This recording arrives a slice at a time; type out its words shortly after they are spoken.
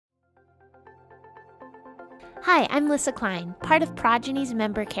Hi, I'm Lissa Klein, part of Progeny's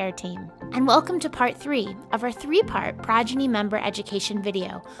member care team, and welcome to part 3 of our 3-part Progeny member education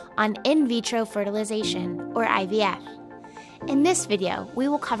video on in vitro fertilization, or IVF. In this video, we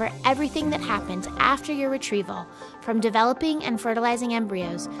will cover everything that happens after your retrieval, from developing and fertilizing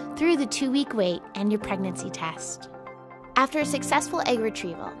embryos through the 2-week wait and your pregnancy test. After a successful egg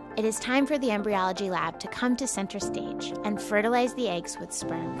retrieval, it is time for the embryology lab to come to center stage and fertilize the eggs with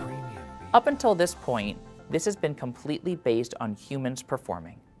sperm. Up until this point, this has been completely based on humans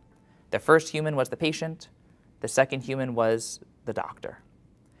performing. The first human was the patient, the second human was the doctor.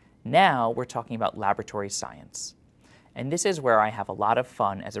 Now we're talking about laboratory science. And this is where I have a lot of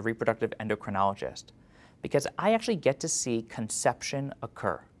fun as a reproductive endocrinologist, because I actually get to see conception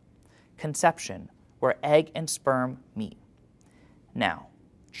occur. Conception, where egg and sperm meet. Now,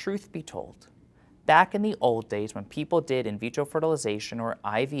 truth be told, back in the old days when people did in vitro fertilization or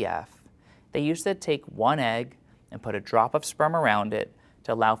IVF, they used to take one egg and put a drop of sperm around it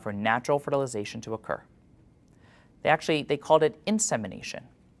to allow for natural fertilization to occur. They called it insemination.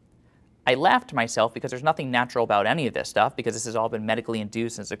 I laughed to myself because there's nothing natural about any of this stuff, because this has all been medically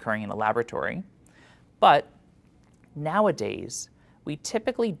induced and is occurring in a laboratory. But nowadays, we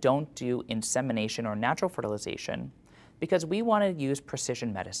typically don't do insemination or natural fertilization because we want to use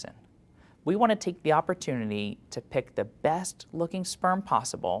precision medicine. We want to take the opportunity to pick the best looking sperm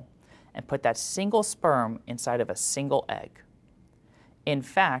possible and put that single sperm inside of a single egg. In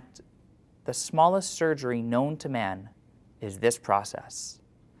fact, the smallest surgery known to man is this process.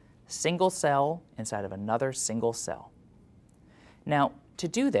 Single cell inside of another single cell. Now, to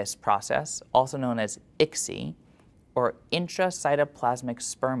do this process, also known as ICSI, or intracytoplasmic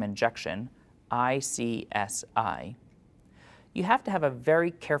sperm injection, ICSI, you have to have a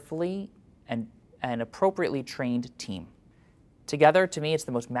very carefully and appropriately trained team. Together, to me, it's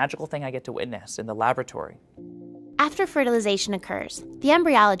the most magical thing I get to witness in the laboratory. After fertilization occurs, the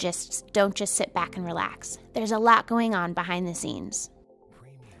embryologists don't just sit back and relax. There's a lot going on behind the scenes.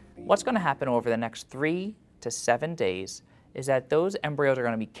 What's going to happen over the next 3 to 7 days is that those embryos are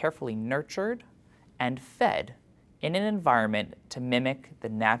going to be carefully nurtured and fed in an environment to mimic the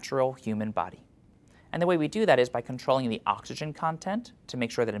natural human body. And the way we do that is by controlling the oxygen content to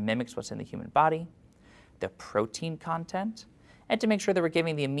make sure that it mimics what's in the human body, the protein content, and to make sure that we're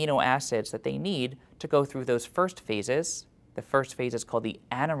giving the amino acids that they need to go through those first phases. The first phase is called the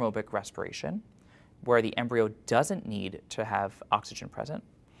anaerobic respiration, where the embryo doesn't need to have oxygen present.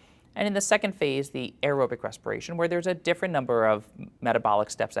 And in the second phase, the aerobic respiration, where there's a different number of metabolic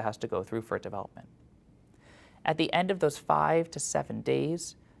steps it has to go through for development. At the end of those 5 to 7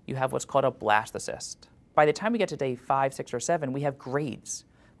 days, you have what's called a blastocyst. By the time we get to day 5, 6, or 7, we have grades.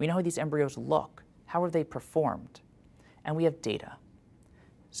 We know how these embryos look. How have they performed? And we have data.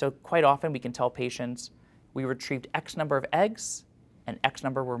 So quite often we can tell patients we retrieved X number of eggs and X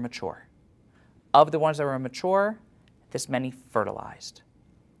number were mature. Of the ones that were mature, this many fertilized.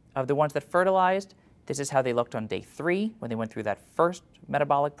 Of the ones that fertilized, this is how they looked on day 3 when they went through that first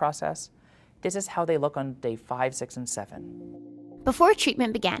metabolic process. This is how they look on day 5, 6, and 7. Before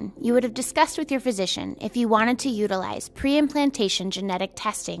treatment began, you would have discussed with your physician if you wanted to utilize preimplantation genetic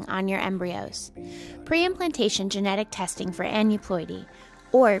testing on your embryos. Preimplantation genetic testing for aneuploidy,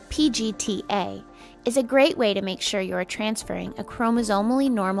 or PGTA, is a great way to make sure you are transferring a chromosomally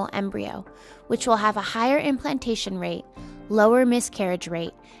normal embryo, which will have a higher implantation rate, lower miscarriage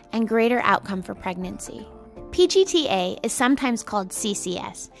rate, and greater outcome for pregnancy. PGTA is sometimes called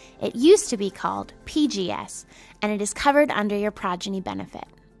CCS. It used to be called PGS, and it is covered under your progeny benefit.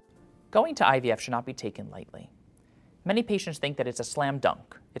 Going to IVF should not be taken lightly. Many patients think that it's a slam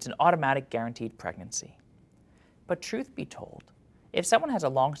dunk. It's an automatic guaranteed pregnancy. But truth be told, if someone has a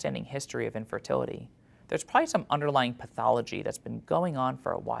long-standing history of infertility, there's probably some underlying pathology that's been going on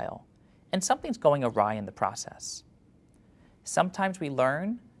for a while, and something's going awry in the process. Sometimes we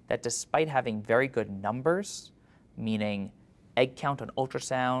learn that despite having very good numbers, meaning egg count on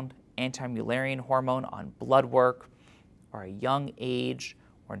ultrasound, anti-Mullerian hormone on blood work, or a young age,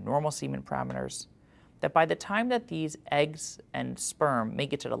 or normal semen parameters, that by the time that these eggs and sperm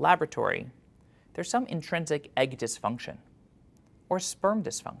make it to the laboratory, there's some intrinsic egg dysfunction or sperm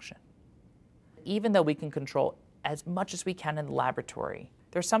dysfunction. Even though we can control as much as we can in the laboratory,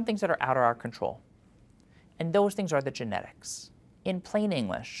 there's some things that are out of our control. And those things are the genetics. In plain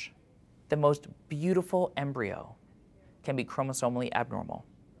English, the most beautiful embryo can be chromosomally abnormal.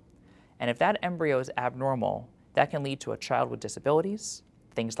 And if that embryo is abnormal, that can lead to a child with disabilities,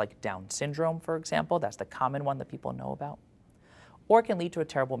 things like Down syndrome, for example. That's the common one that people know about. Or it can lead to a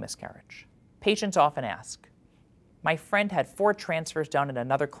terrible miscarriage. Patients often ask, my friend had 4 transfers done in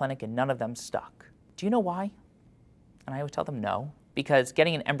another clinic and none of them stuck. Do you know why? And I always tell them no, because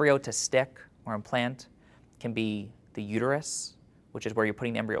getting an embryo to stick or implant can be the uterus, which is where you're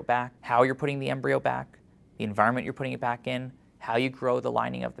putting the embryo back, how you're putting the embryo back, the environment you're putting it back in, how you grow the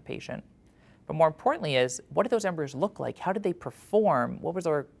lining of the patient. But more importantly is, what did those embryos look like? How did they perform? What was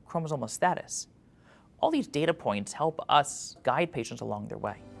their chromosomal status? All these data points help us guide patients along their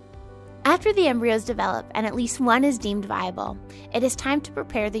way. After the embryos develop and at least one is deemed viable, it is time to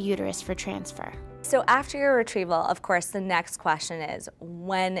prepare the uterus for transfer. So after your retrieval, of course, the next question is,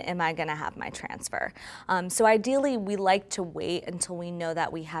 when am I going to have my transfer? So ideally, we like to wait until we know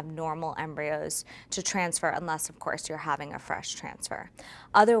that we have normal embryos to transfer, unless, of course, you're having a fresh transfer.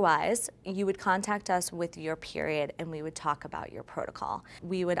 Otherwise, you would contact us with your period and we would talk about your protocol.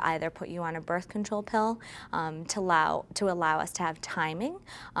 We would either put you on a birth control pill to allow us to have timing,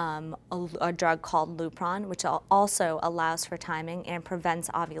 a drug called Lupron, which also allows for timing and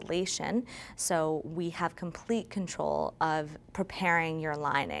prevents ovulation. So we have complete control of preparing your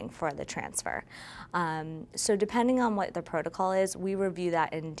lining for the transfer. So depending on what the protocol is, we review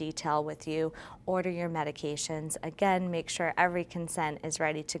that in detail with you, order your medications, again, make sure every consent is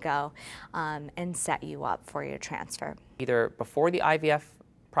ready to go, and set you up for your transfer. Either before the IVF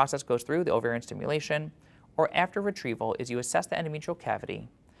process goes through, the ovarian stimulation, or after retrieval is you assess the endometrial cavity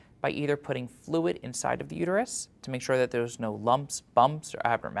by either putting fluid inside of the uterus to make sure that there's no lumps, bumps, or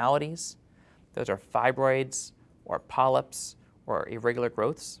abnormalities. Those are fibroids or polyps or irregular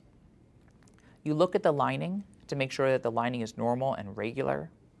growths. You look at the lining to make sure that the lining is normal and regular.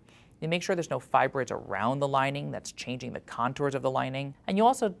 You make sure there's no fibroids around the lining that's changing the contours of the lining. And you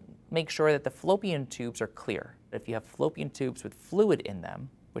also make sure that the fallopian tubes are clear. If you have fallopian tubes with fluid in them,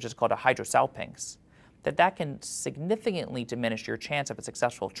 which is called a hydrosalpinx, that can significantly diminish your chance of a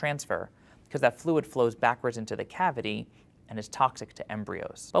successful transfer because that fluid flows backwards into the cavity and is toxic to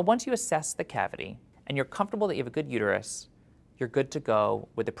embryos. But once you assess the cavity and you're comfortable that you have a good uterus, you're good to go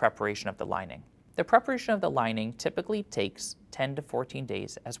with the preparation of the lining. The preparation of the lining typically takes 10 to 14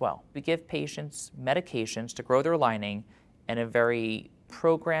 days as well. We give patients medications to grow their lining in a very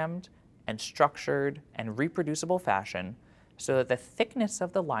programmed and structured and reproducible fashion so that the thickness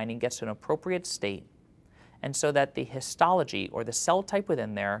of the lining gets to an appropriate state and so that the histology or the cell type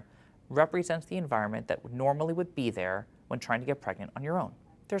within there represents the environment that normally would be there when trying to get pregnant on your own.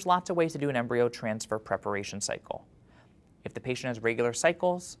 There's lots of ways to do an embryo transfer preparation cycle. If the patient has regular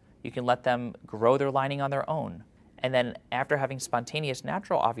cycles, you can let them grow their lining on their own. And then after having spontaneous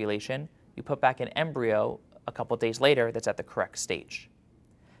natural ovulation, you put back an embryo a couple days later that's at the correct stage.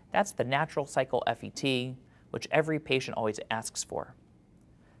 That's the natural cycle FET, which every patient always asks for.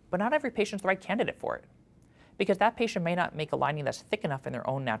 But not every patient's the right candidate for it, because that patient may not make a lining that's thick enough in their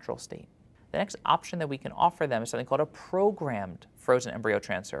own natural state. The next option that we can offer them is something called a programmed frozen embryo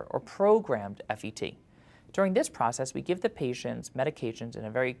transfer or programmed FET. During this process, we give the patients medications in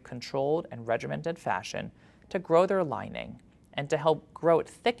a very controlled and regimented fashion to grow their lining and to help grow it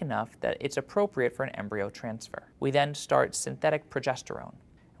thick enough that it's appropriate for an embryo transfer. We then start synthetic progesterone.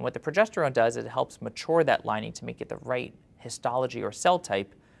 And what the progesterone does is it helps mature that lining to make it the right histology or cell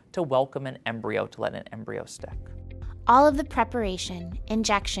type to welcome an embryo, to let an embryo stick. All of the preparation,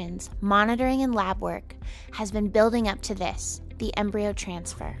 injections, monitoring, and lab work has been building up to this, the embryo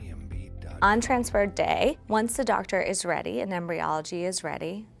transfer. On transfer day, once the doctor is ready and embryology is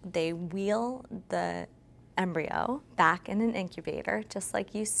ready, they wheel the embryo back in an incubator, just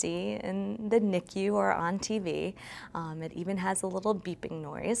like you see in the NICU or on TV. It even has a little beeping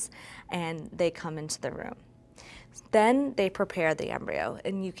noise, and they come into the room. Then they prepare the embryo,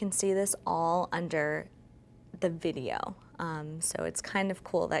 and you can see this all under the video. So it's kind of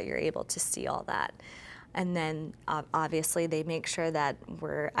cool that you're able to see all that. And then obviously they make sure that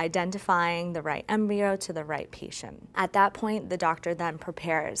we're identifying the right embryo to the right patient. At that point, the doctor then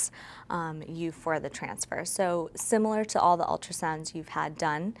prepares you for the transfer. So similar to all the ultrasounds you've had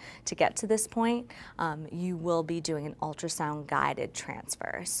done to get to this point, you will be doing an ultrasound guided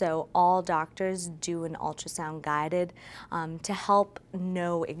transfer. So all doctors do an ultrasound guided to help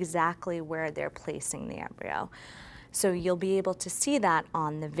know exactly where they're placing the embryo. So you'll be able to see that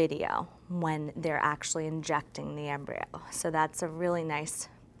on the video when they're actually injecting the embryo. So that's a really nice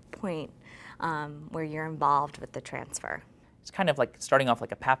point where you're involved with the transfer. It's kind of like starting off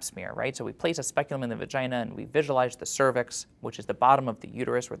like a pap smear, right? So we place a speculum in the vagina and we visualize the cervix, which is the bottom of the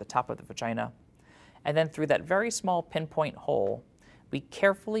uterus or the top of the vagina. And then through that very small pinpoint hole, we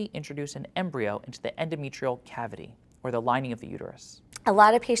carefully introduce an embryo into the endometrial cavity or the lining of the uterus. A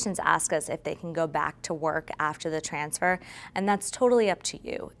lot of patients ask us if they can go back to work after the transfer, and that's totally up to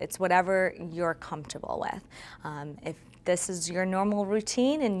you. It's whatever you're comfortable with. If this is your normal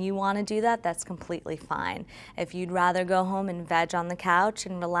routine and you want to do that, that's completely fine. If you'd rather go home and veg on the couch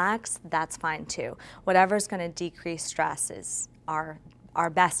and relax, that's fine too. Whatever's going to decrease stress is our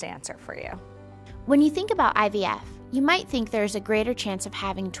best answer for you. When you think about IVF, you might think there's a greater chance of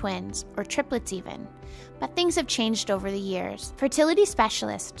having twins, or triplets even, but things have changed over the years. Fertility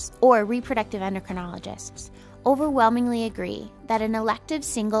specialists, or reproductive endocrinologists, overwhelmingly agree that an elective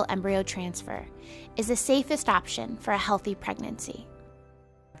single embryo transfer is the safest option for a healthy pregnancy.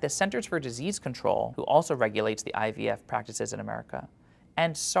 The Centers for Disease Control, who also regulates the IVF practices in America,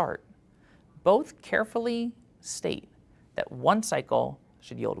 and SART, both carefully state that one cycle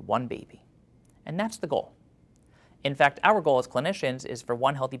should yield one baby. And that's the goal. In fact, our goal as clinicians is for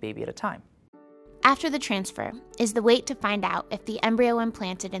one healthy baby at a time. After the transfer is the wait to find out if the embryo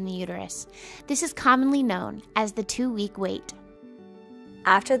implanted in the uterus. This is commonly known as the 2-week wait.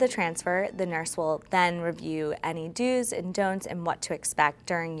 After the transfer, the nurse will then review any do's and don'ts and what to expect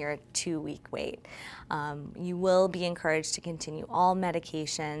during your 2-week wait. You will be encouraged to continue all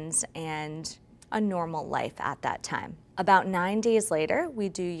medications and a normal life at that time. About 9 days later, we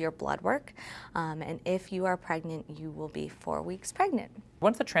do your blood work, and if you are pregnant, you will be 4 weeks pregnant.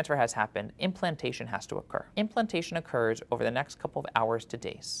 Once the transfer has happened, implantation has to occur. Implantation occurs over the next couple of hours to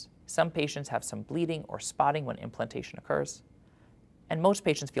days. Some patients have some bleeding or spotting when implantation occurs, and most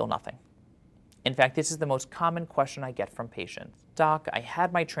patients feel nothing. In fact, this is the most common question I get from patients. Doc, I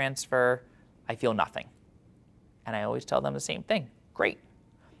had my transfer, I feel nothing. And I always tell them the same thing. Great,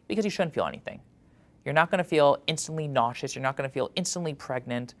 because you shouldn't feel anything. You're not going to feel instantly nauseous. You're not going to feel instantly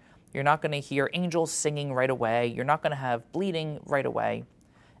pregnant. You're not going to hear angels singing right away. You're not going to have bleeding right away.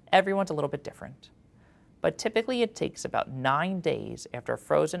 Everyone's a little bit different. But typically it takes about 9 days after a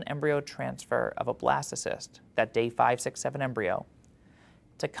frozen embryo transfer of a blastocyst, that day 5, 6, 7 embryo,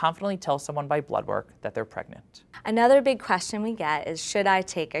 to confidently tell someone by blood work that they're pregnant. Another big question we get is, should I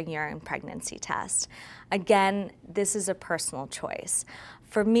take a urine pregnancy test? Again, this is a personal choice.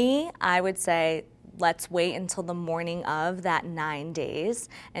 For me, I would say, let's wait until the morning of that 9 days,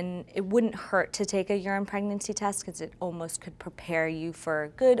 and it wouldn't hurt to take a urine pregnancy test because it almost could prepare you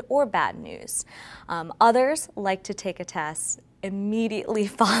for good or bad news. Others like to take a test immediately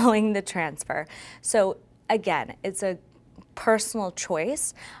following the transfer. So again, it's a personal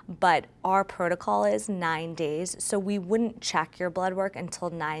choice, but our protocol is 9 days, so we wouldn't check your blood work until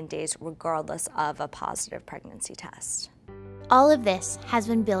 9 days regardless of a positive pregnancy test. All of this has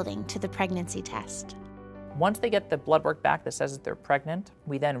been building to the pregnancy test. Once they get the blood work back that says that they're pregnant,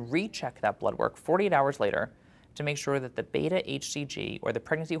 we then recheck that blood work 48 hours later to make sure that the beta HCG, or the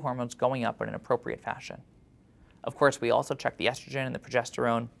pregnancy hormones, going up in an appropriate fashion. Of course, we also check the estrogen and the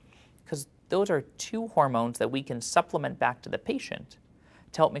progesterone, because those are two hormones that we can supplement back to the patient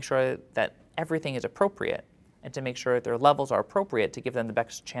to help make sure that everything is appropriate and to make sure that their levels are appropriate to give them the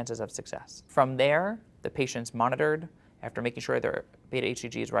best chances of success. From there, the patient's monitored after making sure their beta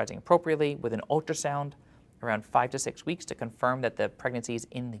HCG is rising appropriately with an ultrasound around 5 to 6 weeks to confirm that the pregnancy is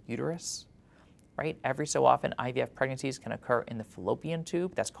in the uterus. Right? Every so often, IVF pregnancies can occur in the fallopian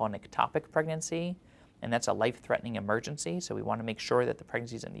tube. That's called an ectopic pregnancy, and that's a life-threatening emergency, so we want to make sure that the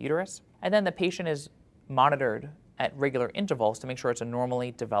pregnancy is in the uterus. And then the patient is monitored at regular intervals to make sure it's a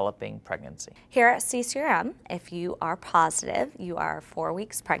normally developing pregnancy. Here at CCRM, if you are positive, you are 4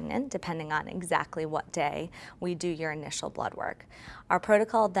 weeks pregnant, depending on exactly what day we do your initial blood work. Our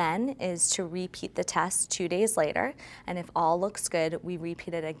protocol then is to repeat the test 2 days later, and if all looks good, we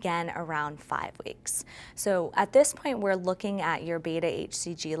repeat it again around 5 weeks. So at this point, we're looking at your beta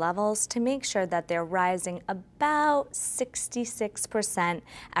HCG levels to make sure that they're rising about 66%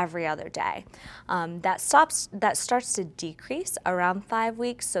 every other day. That starts to decrease around 5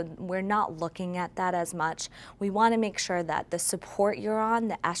 weeks, so we're not looking at that as much. We want to make sure that the support you're on,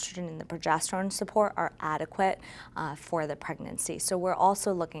 the estrogen and the progesterone support, are adequate for the pregnancy. So we're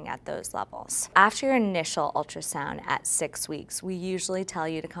also looking at those levels. After your initial ultrasound at 6 weeks, we usually tell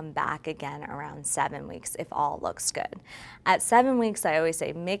you to come back again around 7 weeks if all looks good. At 7 weeks, I always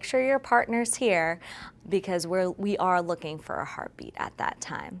say, make sure your partner's here, because we are looking for a heartbeat at that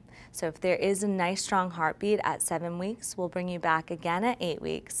time. So if there is a nice strong heartbeat at 7 weeks, we'll bring you back again at 8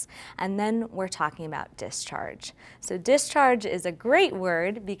 weeks, and then we're talking about discharge. So discharge is a great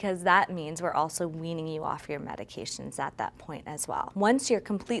word because that means we're also weaning you off your medications at that point as well. Once you're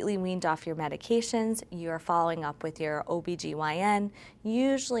completely weaned off your medications, you're following up with your OBGYN,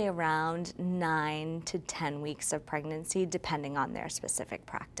 usually around 9 to 10 weeks of pregnancy, depending on their specific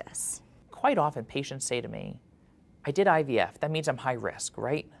practice. Quite often patients say to me, I did IVF, that means I'm high risk,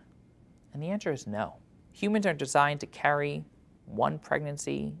 right? And the answer is no. Humans are designed to carry one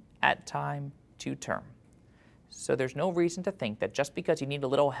pregnancy at a time to term. So there's no reason to think that just because you need a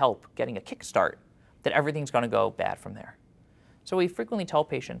little help getting a kickstart, that everything's going to go bad from there. So what we frequently tell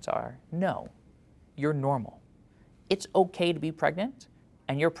patients are, no, you're normal. It's okay to be pregnant,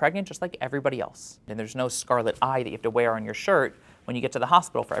 and you're pregnant just like everybody else. And there's no scarlet eye that you have to wear on your shirt when you get to the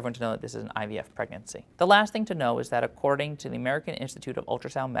hospital for everyone to know that this is an IVF pregnancy. The last thing to know is that according to the American Institute of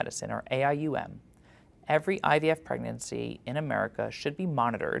Ultrasound Medicine, or AIUM, every IVF pregnancy in America should be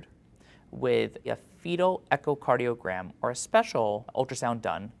monitored with a fetal echocardiogram, or a special ultrasound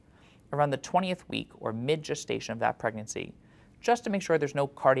done around the 20th week or mid-gestation of that pregnancy, just to make sure there's no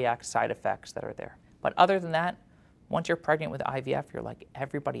cardiac side effects that are there. But other than that, once you're pregnant with IVF, you're like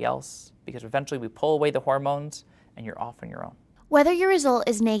everybody else, because eventually we pull away the hormones and you're off on your own. Whether your result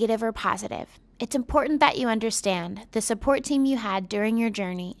is negative or positive, it's important that you understand the support team you had during your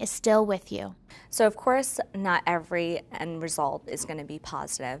journey is still with you. So of course, not every end result is going to be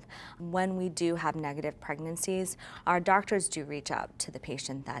positive. When we do have negative pregnancies, our doctors do reach out to the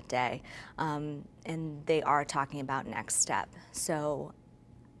patient that day, and they are talking about next step. So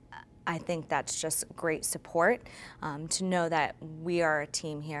I think that's just great support to know that we are a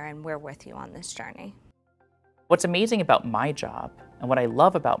team here and we're with you on this journey. What's amazing about my job, and what I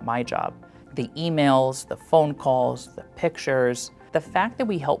love about my job, the emails, the phone calls, the pictures, the fact that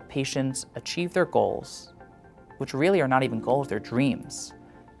we help patients achieve their goals, which really are not even goals, they're dreams,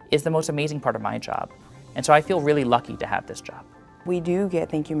 is the most amazing part of my job. And so I feel really lucky to have this job. We do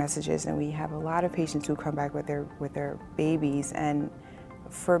get thank you messages, and we have a lot of patients who come back with their babies. And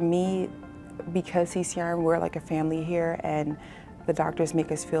for me, because CCRM, we're like a family here, and the doctors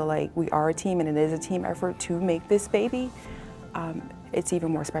make us feel like we are a team and it is a team effort to make this baby. It's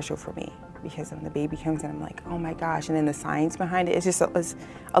even more special for me, because when the baby comes in, I'm like, oh my gosh, and then the science behind it, it's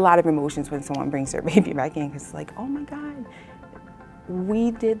a lot of emotions when someone brings their baby back in, because it's like, oh my God, we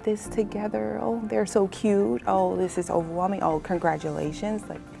did this together. Oh, they're so cute. Oh, this is overwhelming. Oh, congratulations.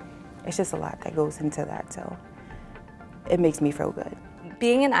 Like, it's just a lot that goes into that, so it makes me feel good.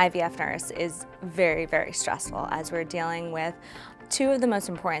 Being an IVF nurse is very, very stressful, as we're dealing with two of the most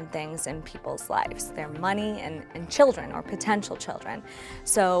important things in people's lives, their money and children, or potential children.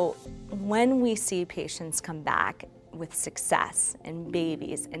 So when we see patients come back with success and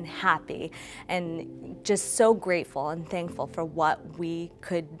babies and happy and just so grateful and thankful for what we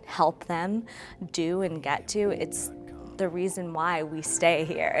could help them do and get to, it's the reason why we stay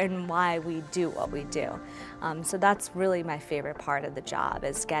here and why we do what we do. So that's really my favorite part of the job,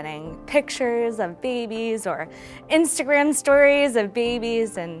 is getting pictures of babies or Instagram stories of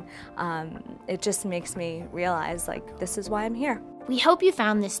babies, and it just makes me realize, like, this is why I'm here. We hope you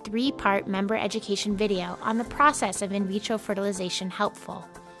found this 3-part member education video on the process of in vitro fertilization helpful.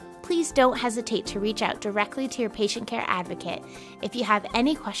 Please don't hesitate to reach out directly to your patient care advocate if you have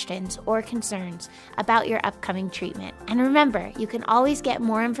any questions or concerns about your upcoming treatment. And remember, you can always get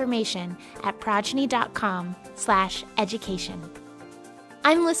more information at progeny.com/education.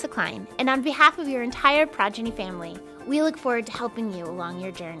 I'm Melissa Klein, and on behalf of your entire Progeny family, we look forward to helping you along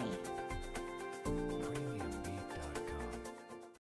your journey.